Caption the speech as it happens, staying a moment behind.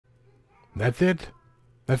That's it.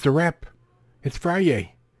 That's a wrap. It's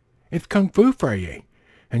Fri-Yay. It's Kung Fu Fri-Yay.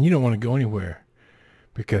 And you don't want to go anywhere.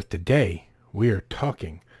 Because today we are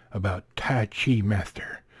talking about Tai Chi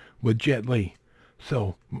Master with Jet Li.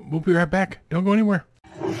 So we'll be right back. Don't go anywhere.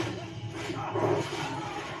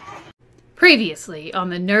 Previously on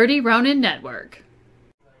the Nerdy Ronin Network.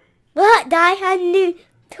 What I had new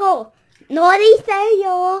tool. Naughty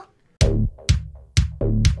fail.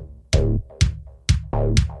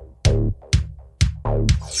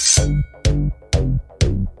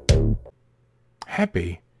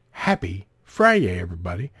 Happy Fri-Yay,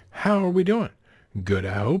 everybody. How are we doing? Good,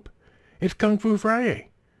 I hope. It's Kung Fu Fri-Yay.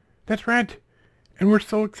 That's right. And we're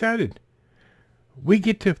so excited. We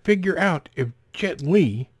get to figure out if Jet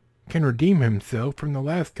Li can redeem himself from the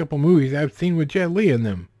last couple movies I've seen with Jet Li in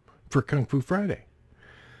them for Kung Fu Friday.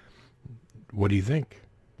 What do you think?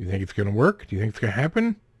 Do you think it's going to work? Do you think it's going to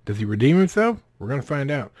happen? Does he redeem himself? We're going to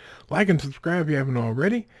find out. Like and subscribe if you haven't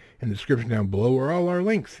already. In the description down below are all our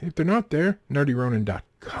links. If they're not there,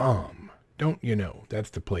 nerdyronin.com. Don't you know? That's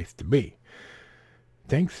the place to be.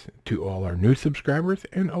 Thanks to all our new subscribers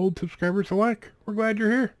and old subscribers alike. We're glad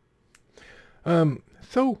you're here.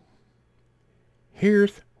 So,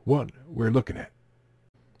 here's what we're looking at.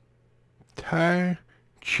 Tai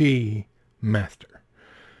Chi Master.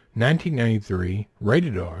 1993,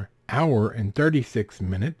 rated R, hour and 36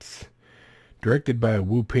 minutes. Directed by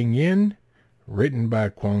Wu Ping Yin. Written by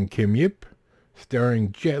Kwon Kim Yip.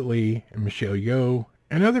 Starring Jet Li and Michelle Yeoh.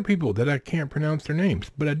 And other people that I can't pronounce their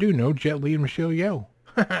names. But I do know Jet Li and Michelle Yeoh.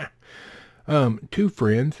 Two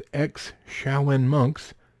friends, ex-Shaolin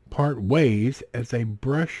monks, part ways as they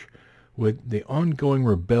brush with the ongoing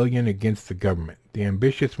rebellion against the government. The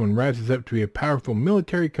ambitious one rises up to be a powerful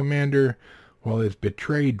military commander, while his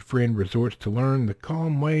betrayed friend resorts to learn the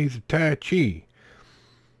calm ways of Tai Chi.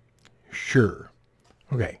 Sure.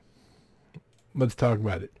 Okay. Let's talk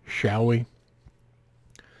about it, shall we?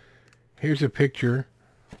 Here's a picture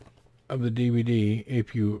of the DVD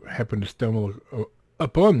if you happen to stumble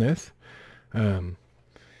upon this.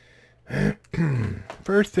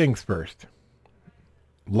 First things first.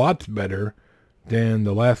 Lots better than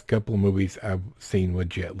the last couple of movies I've seen with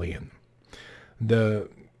Jet Li in. The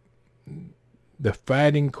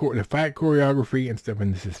fight choreography and stuff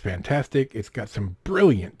in this is fantastic. It's got some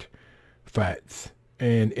brilliant fights,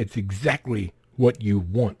 and it's exactly what you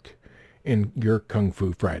want in your Kung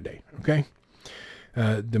Fu Friday. Okay.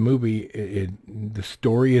 The movie, the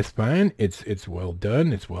story is fine. It's well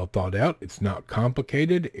done. It's well thought out. It's not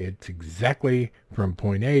complicated. It's exactly from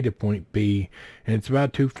point A to point B. And it's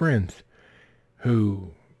about two friends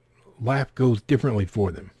who life goes differently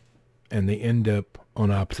for them. And they end up on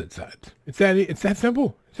opposite sides. It's that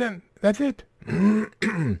simple. That's it.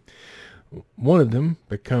 One of them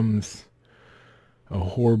becomes a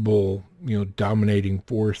horrible, dominating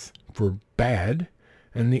force for bad.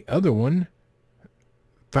 And the other one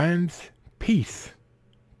finds peace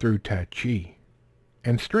through Tai Chi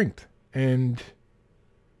and strength, and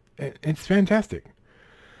it's fantastic.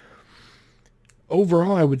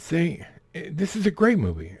 Overall, I would say this is a great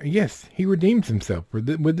movie. Yes, he redeems himself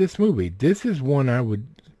with this movie. This is one I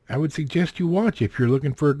would suggest you watch if you're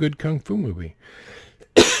looking for a good Kung Fu movie.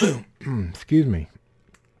 Excuse me.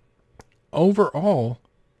 Overall,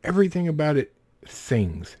 everything about it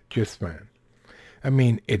sings just fine. I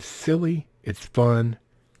mean, it's silly, it's fun.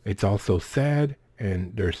 It's also sad,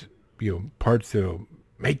 and there's parts that'll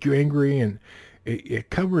make you angry, and it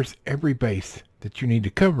covers every base that you need to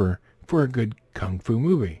cover for a good Kung Fu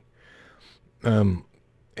movie. And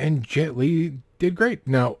Jet Li did great.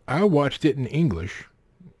 Now, I watched it in English,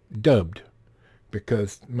 dubbed,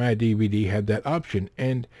 because my DVD had that option,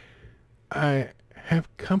 and I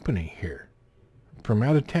have company here from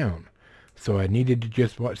out of town, so I needed to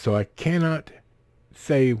just watch. So I cannot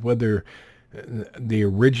say whether the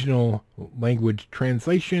original language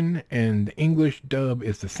translation and the English dub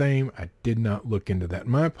is the same. I did not look into that.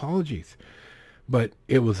 My apologies. But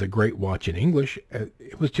it was a great watch in English.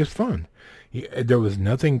 It was just fun. There was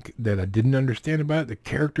nothing that I didn't understand about it. The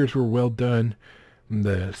characters were well done.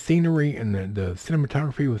 The scenery and the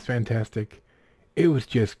cinematography was fantastic. It was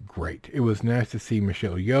just great. It was nice to see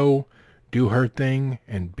Michelle Yeoh do her thing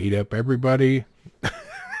and beat up everybody.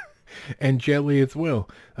 And Jet Li as well.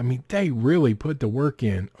 I mean, they really put the work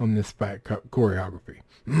in on this fight choreography.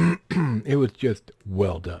 It was just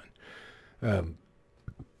well done.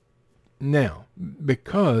 Now,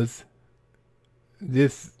 because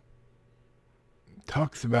this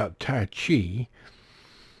talks about Tai Chi,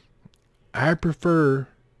 I prefer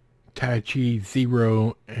Tai Chi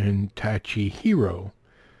Zero and Tai Chi Hero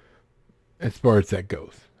as far as that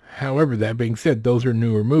goes. However, that being said, those are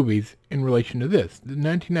newer movies in relation to this. The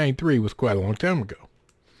 1993 was quite a long time ago.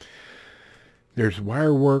 There's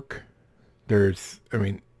wire work. It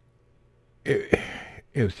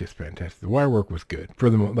was just fantastic. The wire work was good. For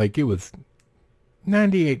the like, it was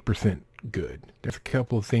 98% good. There's a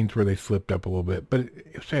couple of scenes where they slipped up a little bit, but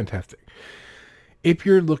it was fantastic. If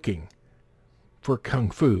you're looking for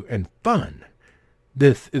kung fu and fun,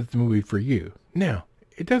 this is the movie for you. Now,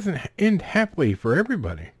 it doesn't end happily for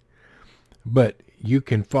everybody, but you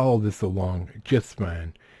can follow this along just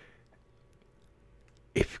fine.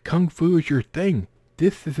 If kung fu is your thing,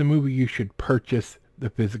 this is a movie you should purchase the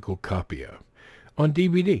physical copy of on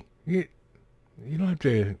DVD. You don't have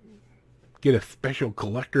to get a special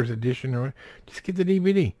collector's edition or just get the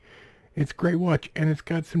DVD. It's a great watch, and it's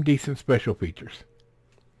got some decent special features.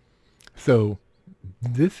 So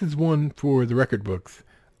this is one for the record books.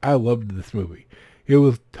 I loved this movie. It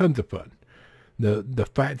was tons of fun. The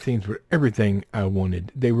fight scenes were everything I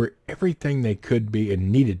wanted. They were everything they could be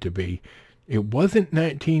and needed to be. It wasn't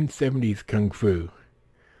 1970s kung fu,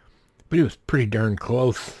 but it was pretty darn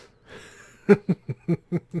close.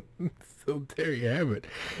 So there you have it.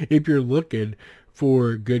 If you're looking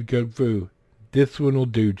for good kung fu, this one will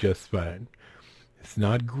do just fine. It's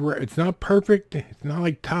not great. It's not perfect. It's not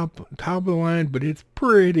like top of the line, but it's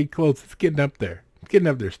pretty close. It's getting up there. It's getting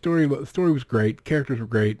up there. Story was great. Characters were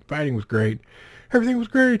great. Fighting was great. Everything was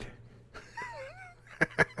great.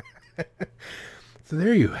 So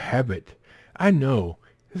there you have it. I know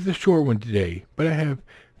this is a short one today, but I have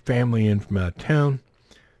family in from out of town,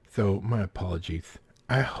 so my apologies.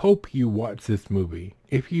 I hope you watch this movie.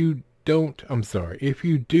 If you don't, I'm sorry. If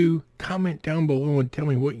you do, comment down below and tell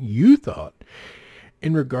me what you thought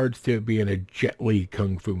in regards to it being a Jet Li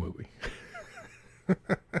kung fu movie.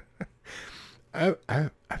 I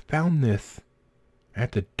found this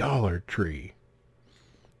at the Dollar Tree.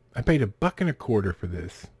 I paid $1.25 for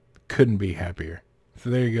this. Couldn't be happier. So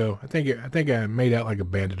there you go. I think I made out like a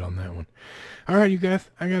bandit on that one. All right, you guys,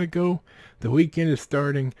 I gotta go. The weekend is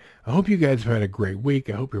starting. I hope you guys have had a great week.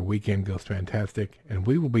 I hope your weekend goes fantastic. And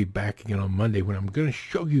we will be back again on Monday when I'm going to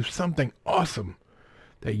show you something awesome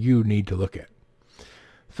that you need to look at.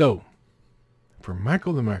 So, for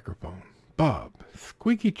Michael the Microphone, Bob,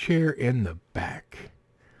 squeaky chair in the back,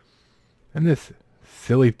 and this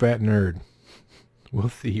silly fat nerd, we'll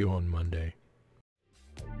see you on Monday.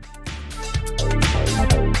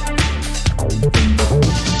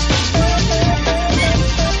 Thank you.